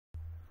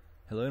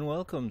Hello and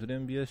welcome to the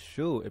MBS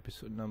Show,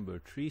 episode number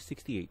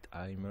 368.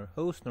 I'm your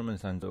host, Norman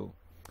Sanzo,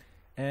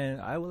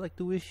 and I would like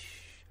to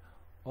wish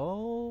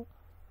all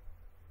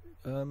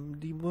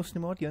the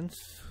Muslim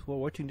audience who are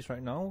watching this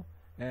right now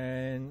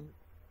and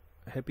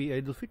happy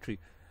Eidul Fitri.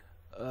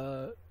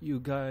 You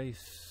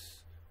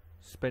guys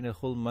spent a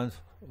whole month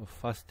of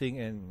fasting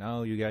and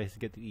now you guys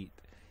get to eat,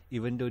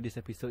 even though this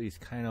episode is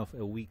kind of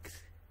a week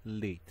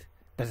late.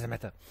 Doesn't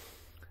matter.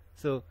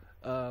 So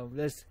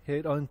let's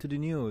head on to the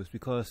news,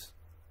 because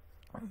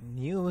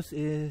news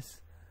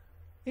is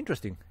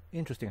interesting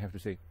I have to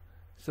say.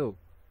 So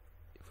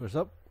first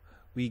up,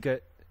 we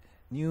get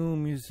new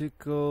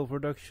musical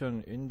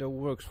production in the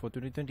works for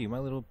 2020, My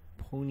Little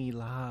Pony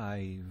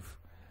Live.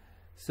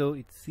 So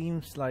it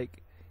seems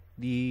like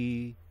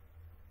the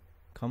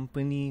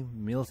company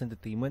Mills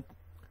Entertainment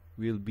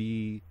will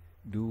be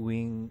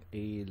doing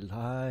a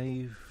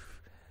live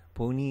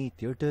pony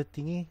theater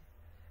thingy,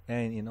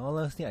 and in all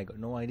honesty I got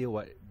no idea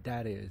what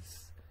that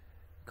is,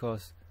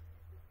 because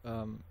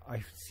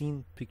I've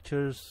seen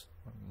pictures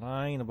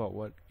online about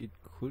what it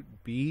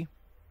could be,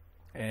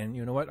 and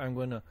you know what, I'm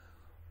gonna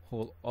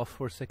hold off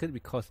for a second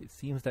because it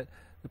seems that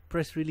the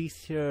press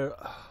release here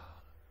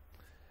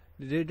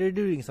they're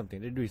doing something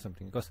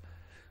because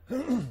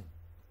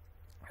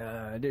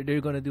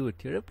they're gonna do a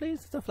theater play and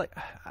stuff like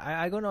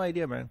I got no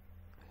idea, man.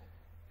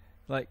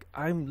 Like,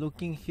 I'm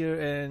looking here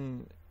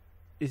and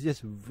it's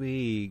just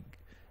vague,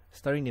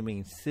 starting the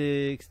main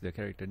six, the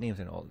character names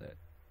and all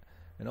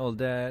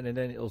that, and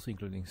then also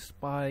including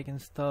Spike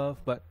and stuff,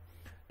 but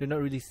they're not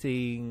really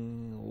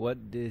saying what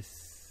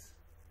this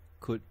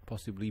could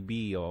possibly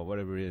be or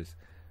whatever it is.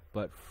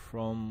 But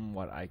from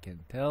what I can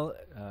tell,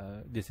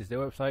 this is their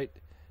website.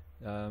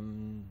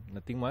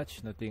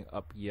 Nothing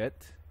up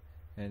yet,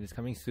 and it's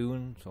coming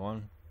soon, so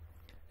on.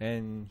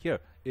 And here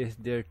is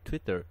their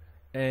Twitter,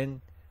 and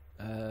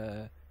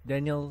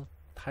Daniel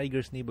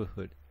Tiger's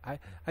Neighborhood.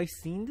 I've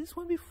seen this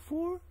one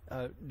before,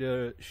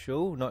 the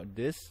show, not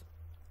this,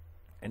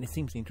 and it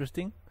seems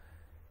interesting.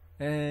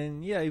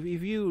 And yeah, if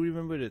you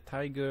remember the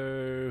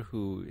tiger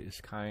who is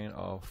kind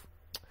of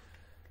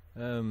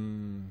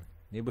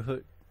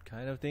neighborhood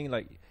kind of thing,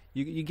 like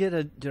you get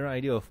a general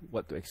idea of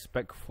what to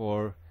expect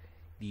for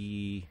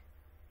the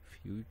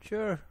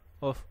future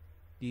of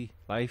the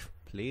live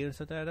play or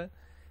something like that.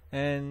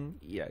 And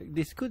yeah,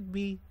 this could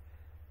be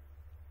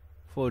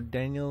for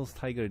Daniel's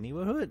Tiger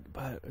Neighborhood,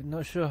 but I'm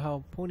not sure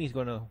how Pony's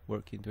gonna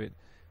work into it.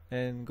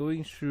 And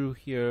going through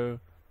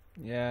here,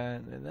 yeah,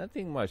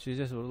 nothing much. It's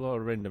just a lot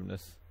of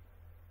randomness.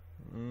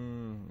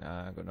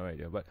 I got no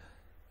idea. But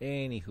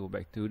anywho,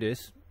 back to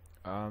this.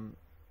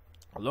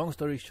 Long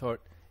story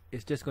short,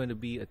 it's just going to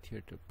be a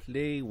theater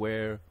play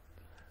where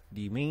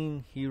the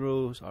main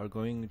heroes are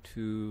going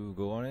to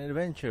go on an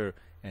adventure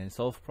and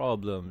solve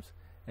problems,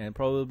 and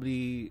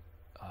probably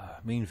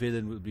main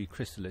villain will be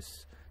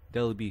Chrysalis.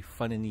 That'll be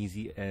fun and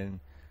easy and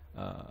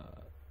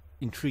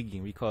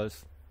intriguing,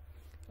 because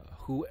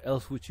who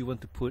else would you want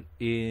to put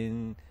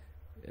in?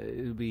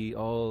 It'll be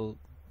all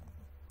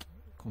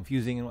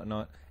confusing and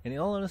whatnot. And in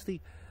all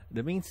honesty,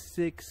 the main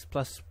six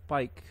plus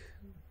Spike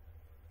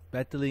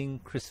battling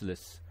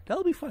Chrysalis,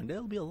 that'll be fun.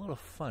 That'll be a lot of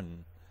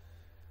fun.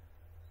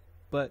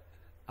 But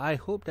I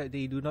hope that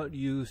they do not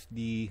use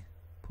the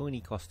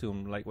pony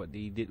costume like what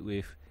they did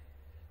with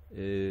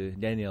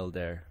Daniel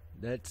there.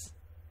 That's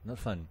not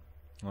fun.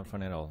 Not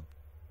fun at all.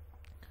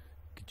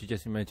 Could you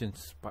just imagine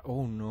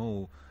oh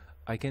no,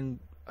 I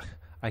can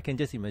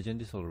just imagine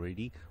this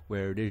already,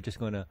 where they're just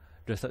gonna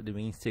dress up the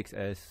main six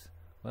as,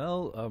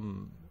 well,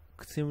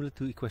 similar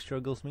to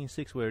Equestria Girls main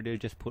six, where they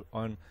just put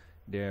on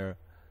their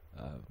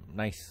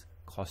nice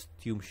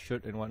costume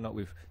shirt and whatnot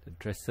with the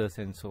dresses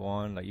and so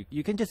on. Like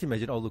you can just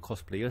imagine all the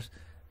cosplayers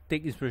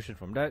take inspiration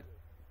from that,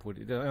 put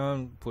it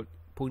on, put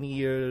pony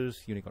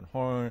ears, unicorn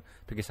horn,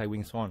 Pegasus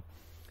wings, so on.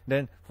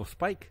 Then for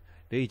Spike,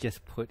 they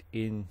just put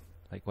in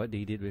like what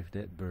they did with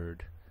that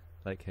bird.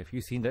 Like, have you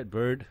seen that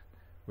bird?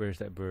 Where's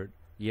that bird?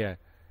 Yeah,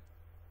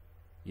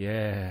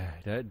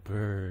 that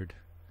bird.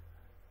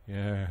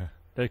 Yeah,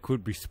 that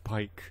could be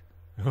Spike.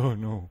 Oh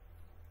no,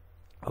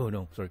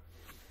 sorry.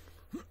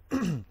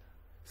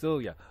 So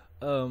yeah,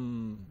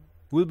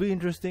 will be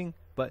interesting.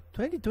 But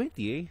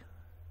 2020,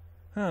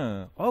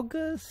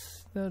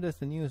 August? No, that's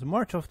the news.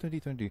 March of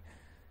 2020.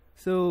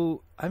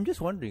 So I'm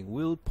just wondering,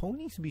 will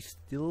Ponies be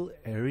still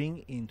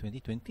airing in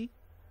 2020?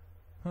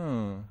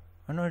 I'm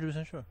not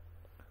 100% sure.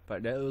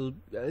 But that will,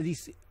 at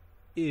least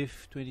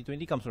if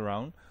 2020 comes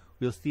around,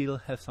 we'll still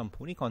have some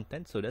pony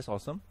content, so that's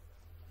awesome.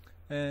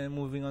 And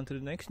moving on to the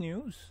next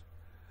news.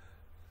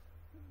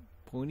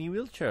 Pony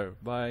Wheelchair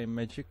by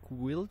Magic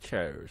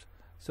Wheelchairs.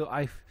 So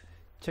I've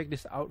checked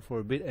this out for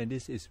a bit, and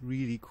this is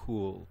really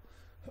cool.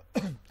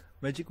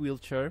 Magic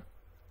Wheelchair,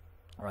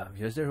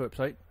 here's their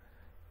website,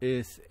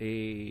 is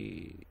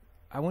a,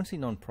 I won't say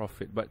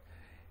non-profit, but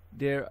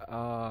there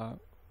are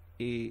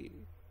a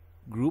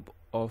group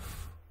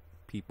of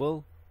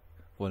people,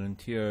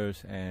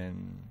 volunteers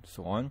and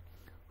so on,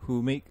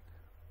 who make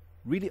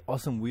really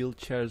awesome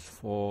wheelchairs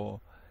for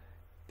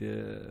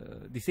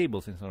the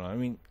disabled and so on. I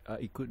mean,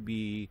 it could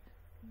be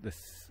the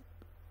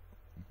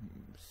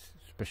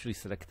specially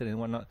selected and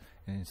whatnot,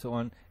 and so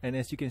on. And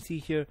as you can see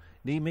here,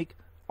 they make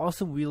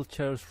awesome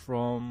wheelchairs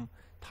from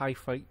TIE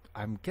Fight.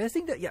 I'm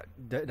guessing that, yeah,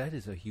 that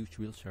is a huge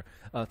wheelchair.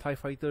 TIE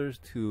Fighters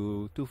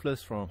to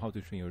Toothless from How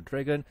to Train Your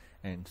Dragon,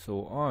 and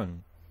so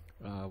on.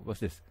 What's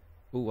this?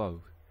 Oh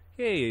wow!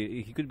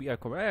 Hey, he could be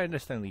Aquaman. I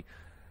understand. Lee.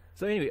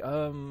 So anyway,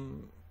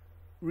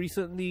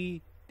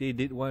 recently they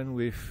did one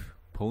with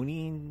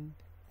pony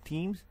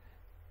teams,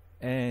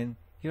 and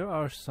here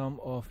are some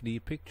of the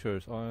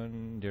pictures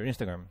on their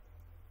Instagram,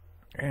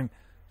 and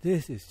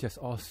this is just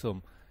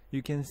awesome.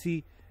 You can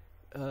see,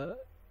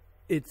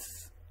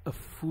 it's a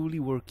fully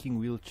working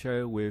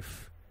wheelchair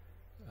with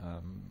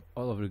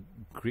all of the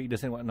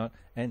greatness and whatnot,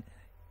 and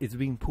it's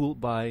being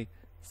pulled by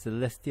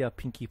Celestia,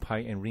 Pinkie Pie,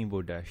 and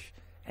Rainbow Dash,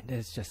 and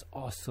that's just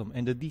awesome.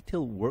 And the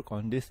detail work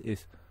on this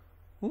is,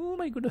 oh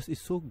my goodness,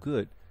 it's so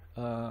good.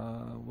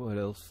 What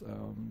else?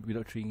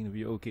 Without triggering the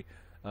video, okay.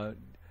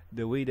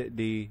 The way that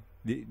the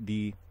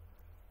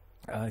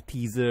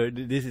teaser,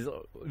 this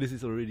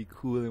is already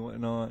cool and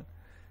whatnot,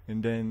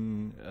 and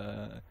then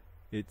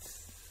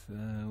it's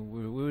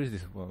where is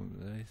this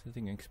one? It's I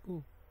think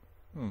Expo.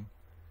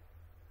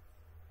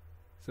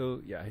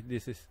 So yeah,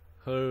 this is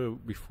her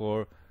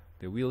before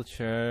the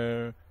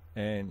wheelchair,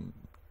 and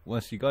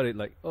once she got it,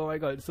 like, oh my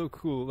god, it's so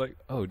cool. Like,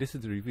 oh, this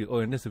is the reveal. Oh,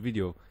 and there's a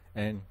video,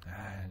 and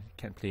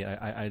can't play.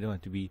 I don't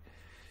want to be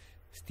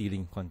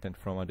stealing content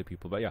from other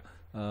people, but yeah,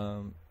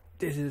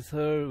 this is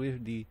her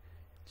with the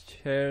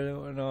chair and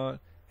whatnot,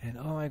 and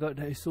oh my god,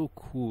 that is so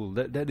cool.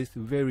 That is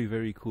very,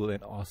 very cool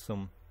and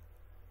awesome.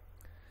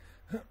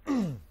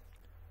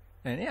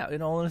 And yeah,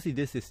 in all honesty,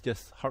 this is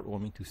just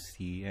heartwarming to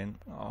see, and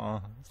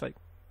it's like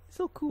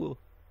so cool.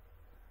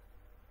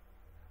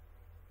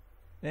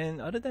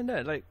 And other than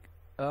that, like,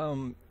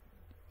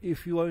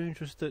 if you are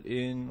interested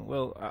in,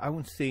 well, I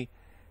wouldn't say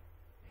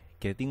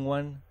getting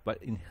one,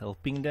 but in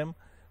helping them,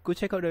 go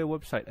check out their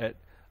website at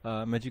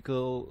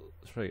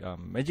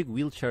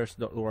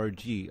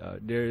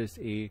magicwheelchairs.org. There is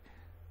a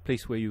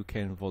place where you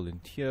can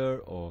volunteer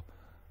or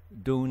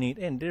donate,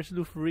 and there's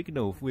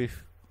Lufrigno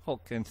with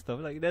Hulk and stuff.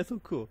 Like, that's so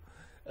cool.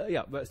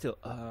 Yeah, but still,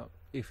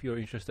 if you're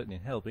interested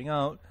in helping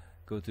out,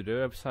 go to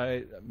their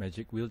website,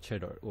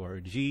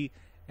 magicwheelchair.org,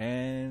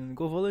 and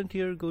go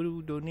volunteer, go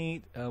to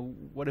donate,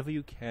 whatever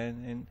you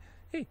can, and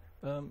hey,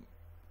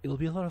 it'll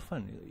be a lot of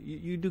fun.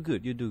 You do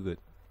good, you do good.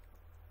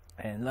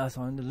 And last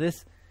on the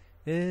list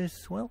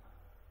is, well,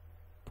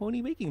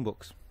 pony baking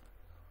books,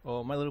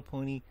 or My Little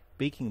Pony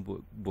baking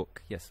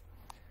book. Yes.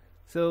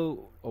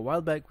 So a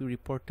while back we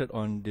reported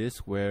on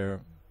this,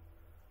 where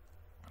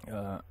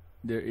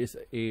there is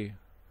a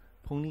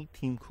pony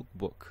team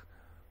cookbook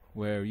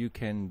where you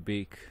can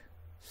bake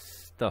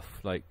stuff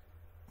like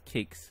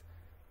cakes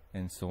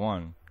and so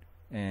on,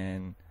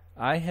 and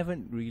I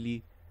haven't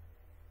really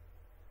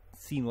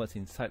seen what's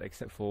inside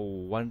except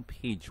for one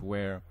page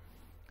where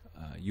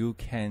you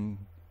can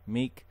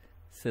make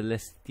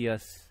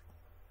Celestia's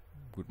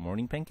good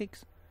morning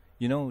pancakes.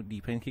 You know, the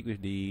pancake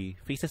with the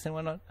faces and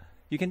whatnot.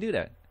 You can do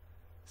that.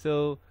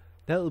 So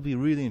that will be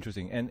really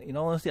interesting. And in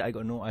all honesty, I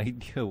got no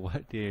idea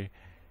what they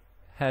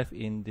have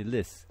in the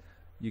list.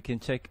 You can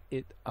check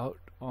it out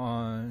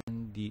on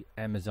the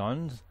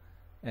Amazons,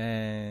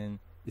 and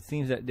it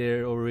seems that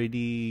they're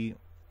already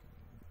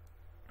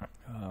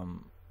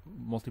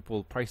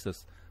multiple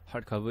prices.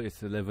 Hardcover is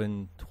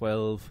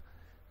 $11.12.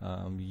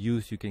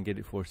 Used, you can get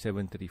it for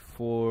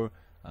 $7.34.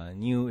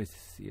 New is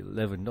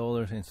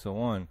 $11, and so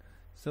on.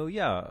 So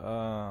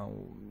yeah,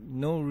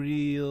 no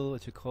real,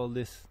 what you call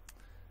this,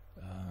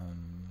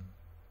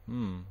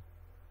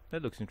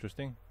 that looks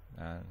interesting.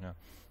 No.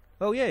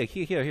 Oh yeah,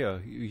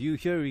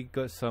 here we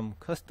got some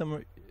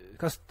customer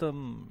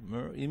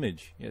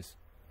image. Yes,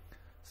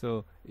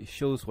 so it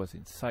shows what's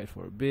inside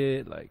for a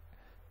bit, like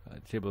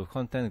table of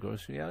content,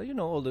 grocery, yeah, you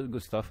know, all the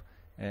good stuff.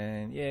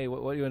 And yeah,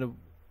 what you want to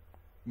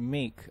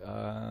make,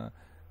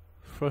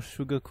 fresh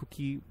sugar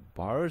cookie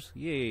bars,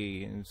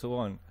 yay, and so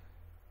on.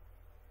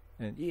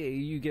 And yeah,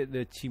 you get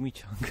the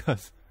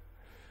chimichangas,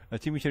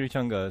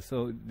 chimichurri.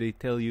 So they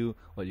tell you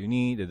what you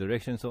need, the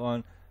direction, so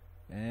on.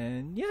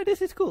 And yeah,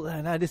 this is cool.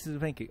 Now this is a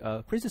pancake,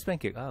 princess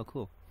pancake. Oh,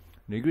 cool.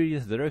 The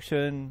ingredients,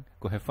 direction,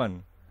 go have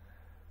fun.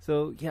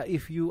 So yeah,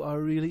 if you are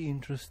really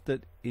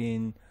interested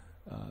in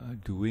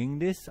doing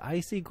this, I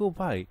say go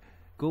buy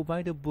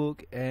the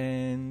book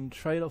and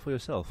try it out for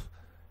yourself.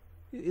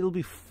 It'll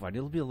be fun.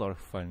 It'll be a lot of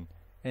fun.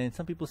 And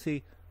some people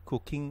say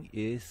cooking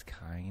is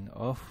kind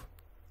of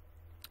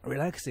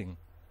relaxing.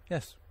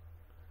 Yes.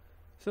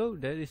 So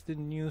that is the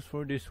news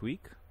for this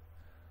week.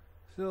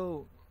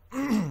 So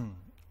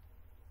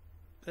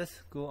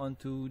let's go on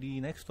to the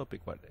next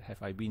topic. What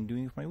have I been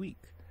doing with my week?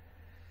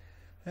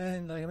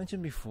 And like I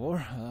mentioned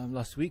before,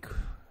 last week,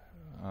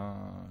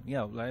 Eid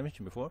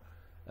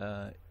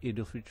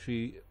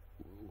al-Fitr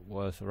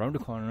was around the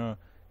corner,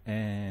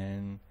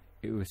 and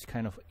it was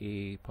kind of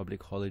a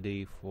public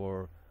holiday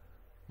for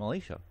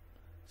Malaysia.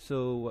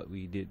 So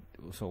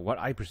what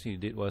I personally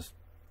did was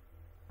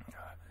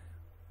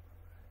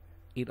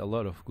ate a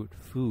lot of good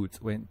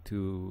foods, went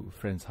to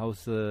friends'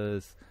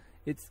 houses.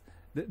 It's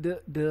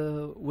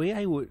The way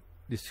I would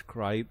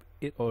describe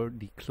it, or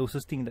the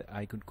closest thing that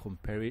I could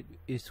compare it,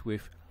 is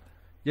with,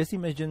 just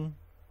imagine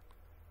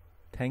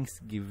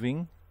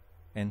Thanksgiving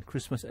and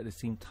Christmas at the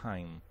same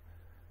time,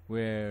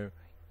 where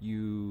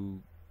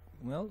you,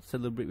 well,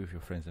 celebrate with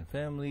your friends and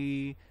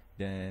family,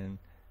 then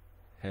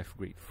have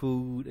great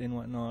food and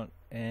whatnot,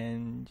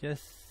 and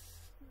just,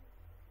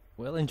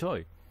 well,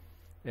 enjoy.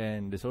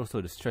 And there's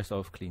also the stress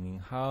of cleaning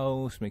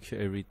house, make sure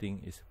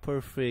everything is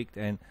perfect,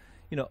 and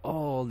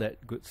all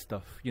that good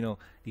stuff.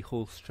 The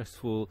whole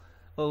stressful,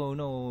 oh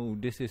no,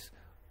 this is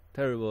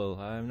terrible,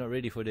 I'm not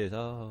ready for this,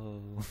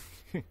 oh.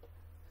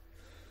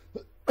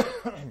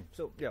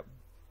 So yeah,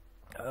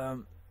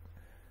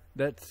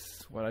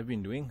 that's what I've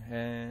been doing.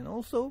 And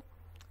also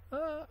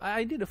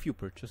I did a few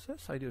purchases.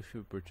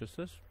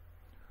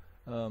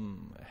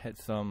 Had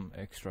some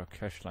extra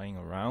cash lying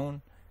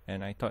around,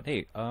 and I thought,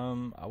 hey,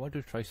 I want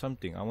to try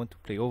something. I want to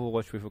play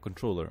Overwatch with a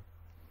controller,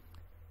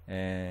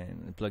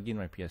 and plug in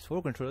my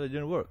PS4 controller. It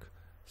didn't work,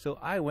 so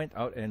I went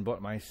out and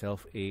bought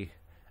myself a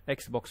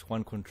Xbox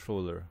One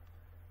controller.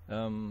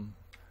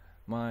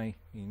 My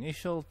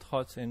initial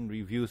thoughts and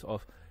reviews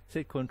of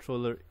said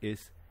controller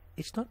is,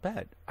 it's not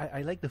bad.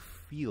 I like the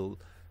feel,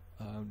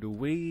 the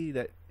way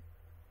that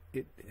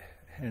it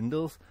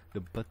handles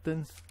the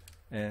buttons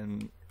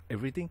and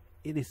everything.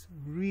 It is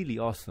really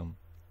awesome,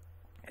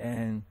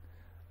 and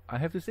I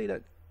have to say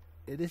that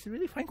it is a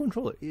really fine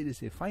controller. It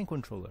is a fine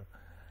controller.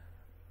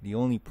 The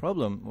only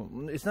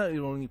problem, it's not the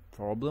only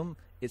problem,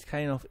 it's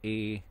kind of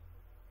a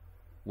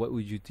what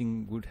would you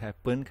think would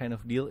happen kind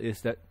of deal,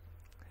 is that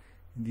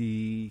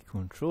the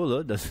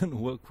controller doesn't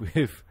work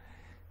with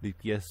the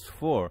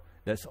PS4.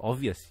 That's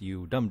obvious,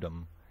 you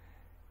dum-dum.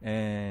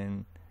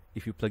 And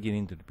if you plug it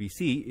into the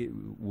PC, it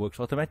works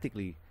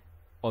automatically.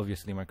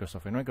 Obviously,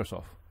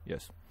 Microsoft,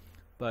 yes.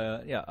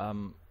 But yeah,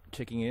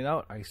 checking it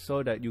out, I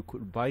saw that you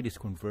could buy this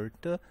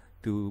converter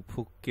to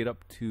hook it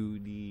up to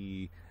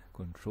the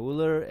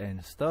controller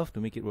and stuff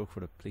to make it work for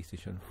the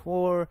PlayStation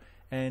 4,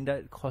 and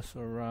that costs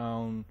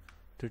around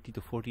 $30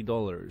 to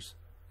 $40.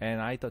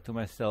 And I thought to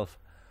myself,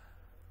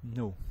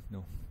 no,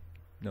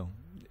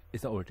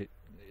 it's not worth it.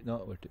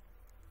 Not worth it.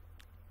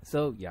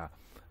 So yeah,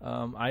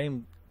 I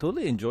am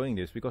totally enjoying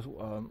this, because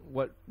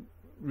what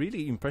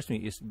really impressed me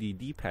is the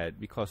D-pad,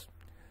 because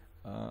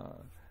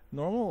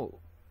normal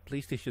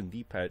PlayStation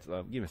D-pads,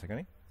 give me a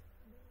second,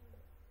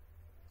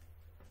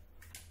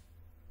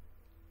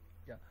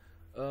 Yeah,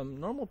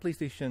 normal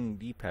PlayStation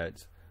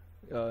D-pads,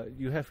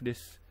 you have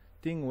this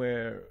thing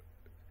where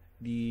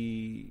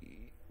the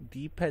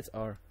D-pads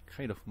are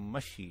kind of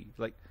mushy.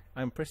 Like,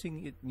 I'm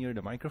pressing it near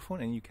the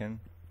microphone, and you can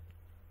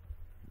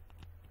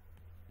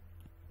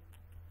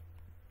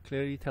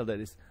clearly tell that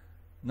it's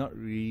not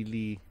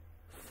really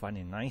fun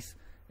and nice,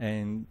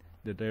 and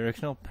the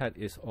directional pad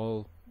is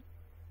all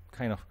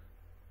kind of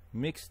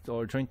mixed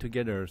or joined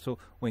together, so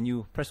when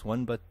you press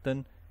one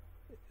button,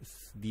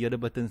 the other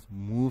buttons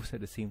moves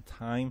at the same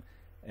time.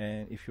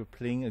 And if you're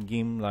playing a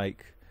game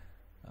like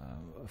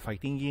a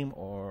fighting game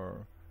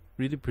or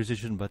really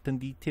precision button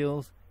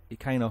details, it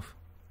kind of,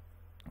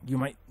 you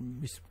might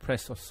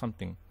mispress or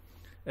something.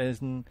 As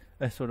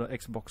for the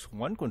Xbox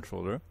One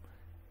controller,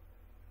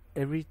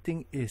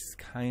 everything is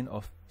kind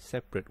of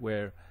separate,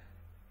 where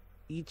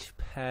each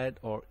pad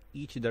or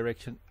each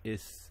direction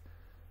is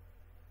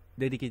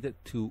dedicated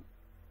to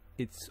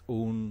its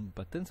own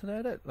buttons and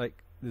all that.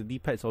 Like, the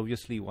D-pad is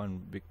obviously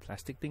one big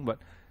plastic thing, but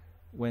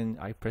when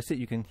I press it,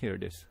 you can hear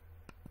this.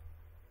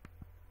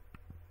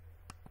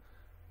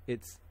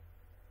 It's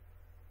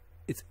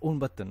its own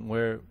button,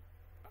 where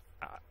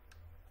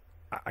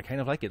I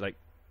kind of like it. Like,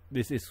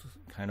 this is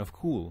kind of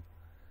cool.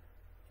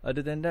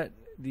 Other than that,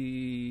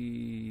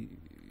 the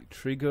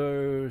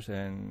triggers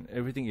and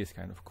everything is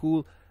kind of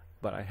cool,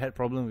 but I had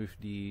problem with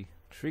the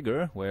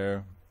trigger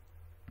where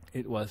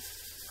it was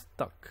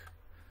stuck.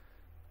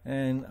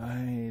 And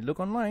I look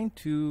online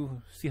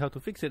to see how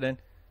to fix it, and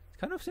it's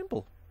kind of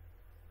simple.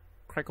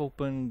 Crack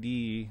open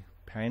the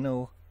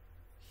panel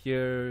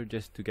here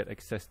just to get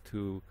access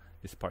to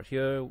this part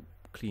here,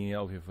 clean it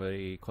out with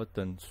a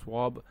cotton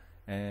swab,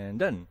 and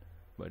done.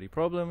 But the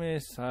problem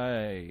is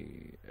I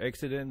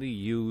accidentally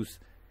used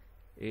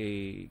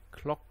a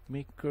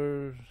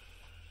clockmaker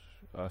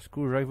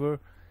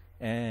screwdriver,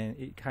 and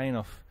it kind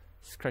of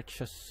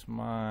scratches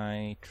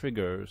my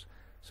triggers.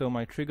 So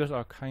my triggers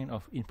are kind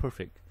of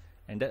imperfect,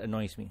 and that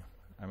annoys me.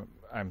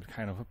 I'm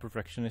kind of a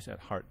perfectionist at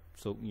heart,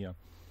 so yeah.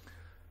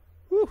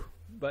 Whew.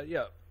 But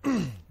yeah,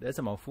 that's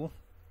a mouthful,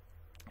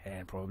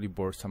 and probably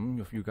bore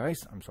some of you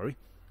guys. I'm sorry.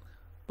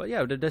 But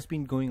yeah, that's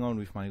been going on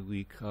with my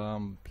week.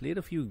 Played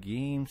a few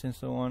games and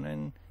so on,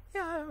 and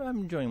yeah, I'm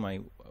enjoying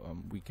my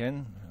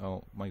weekend,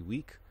 my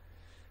week.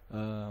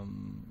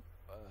 In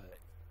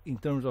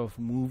terms of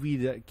movie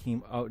that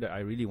came out that I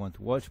really want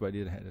to watch but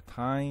didn't have the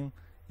time,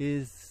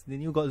 is the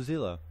new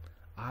Godzilla.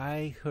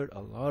 I heard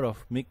a lot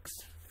of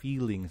mixed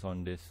feelings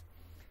on this,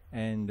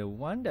 and the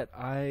one that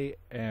I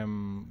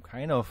am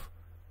kind of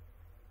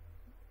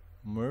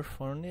murph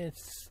on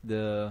is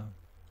the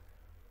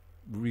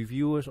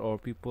reviewers, or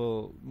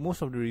people,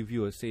 most of the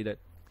reviewers say that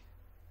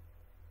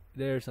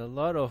there's a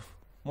lot of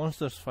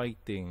monsters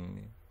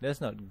fighting.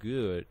 That's not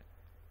good.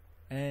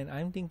 And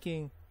I'm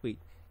thinking, wait,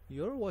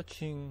 you're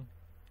watching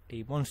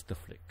a monster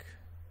flick,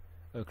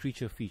 a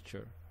creature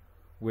feature,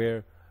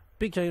 where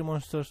big giant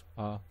monsters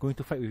are going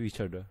to fight with each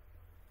other.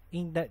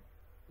 Ain't that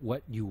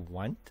what you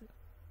want?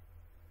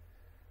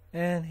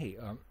 And hey,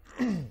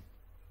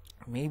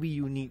 maybe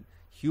you need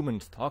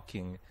humans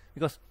talking,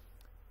 because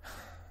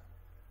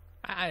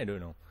I don't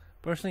know.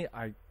 Personally,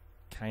 I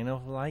kind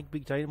of like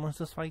big giant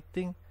monsters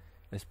fighting,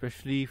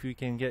 especially if you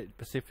can get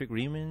Pacific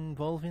Rim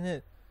involved in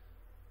it.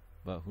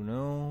 But who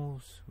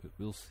knows?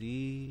 We'll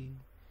see.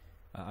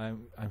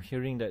 I'm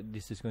hearing that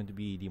this is going to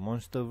be the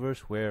MonsterVerse,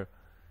 where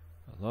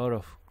a lot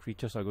of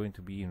creatures are going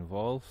to be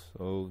involved.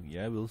 So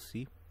yeah, we'll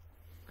see.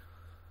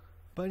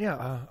 But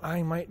yeah,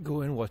 I might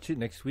go and watch it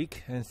next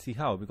week and see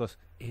how, because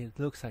it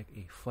looks like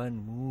a fun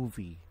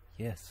movie.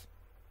 Yes.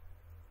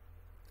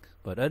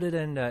 But other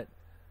than that,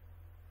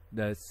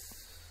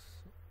 that's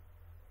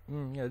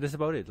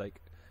about it. Like,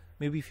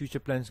 maybe future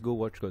plans, go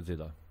watch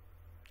Godzilla.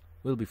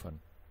 Will be fun.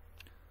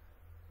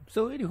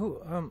 So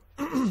anywho,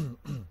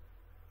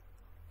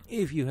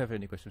 if you have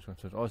any questions,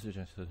 concerns, or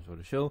suggestions for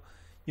the show,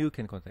 you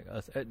can contact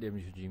us at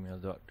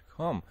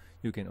mbs@gmail.com.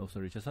 You can also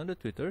reach us on the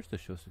Twitters. The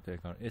show's Twitter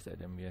account is at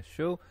MBS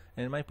Show,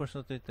 and my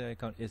personal Twitter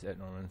account is at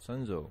Norman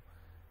Sanzo.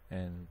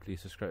 And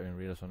please subscribe and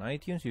rate us on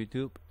iTunes,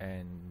 YouTube,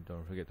 and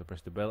don't forget to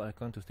press the bell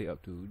icon to stay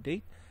up to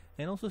date,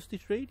 and also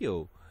Stitch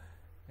Radio,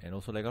 and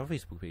also like our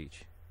Facebook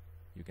page.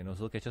 You can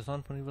also catch us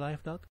on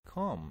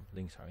ponylife.com.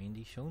 Links are in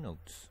the show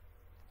notes.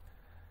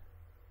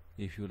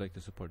 If you would like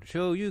to support the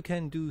show, you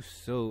can do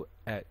so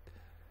at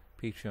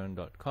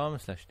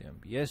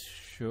patreon.com/MBS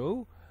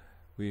Show.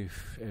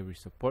 With every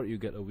support, you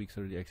get a week's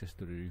early access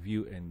to the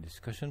review and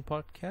discussion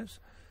podcast,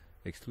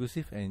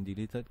 exclusive and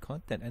deleted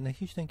content. And a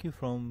huge thank you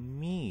from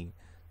me.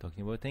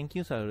 Talking about thank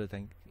yous, I would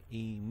thank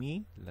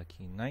Amy,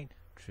 Lucky Knight,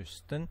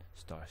 Tristan,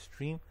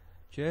 Starstream,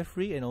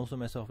 Jeffrey, and also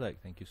myself.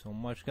 Thank you so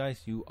much,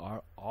 guys. You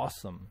are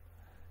awesome.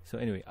 So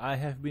anyway, I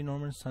have been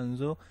Norman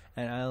Sanzo,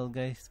 and I'll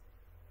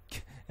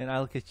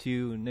catch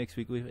you next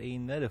week with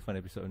another fun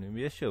episode of the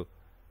MBS Show.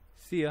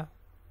 See ya.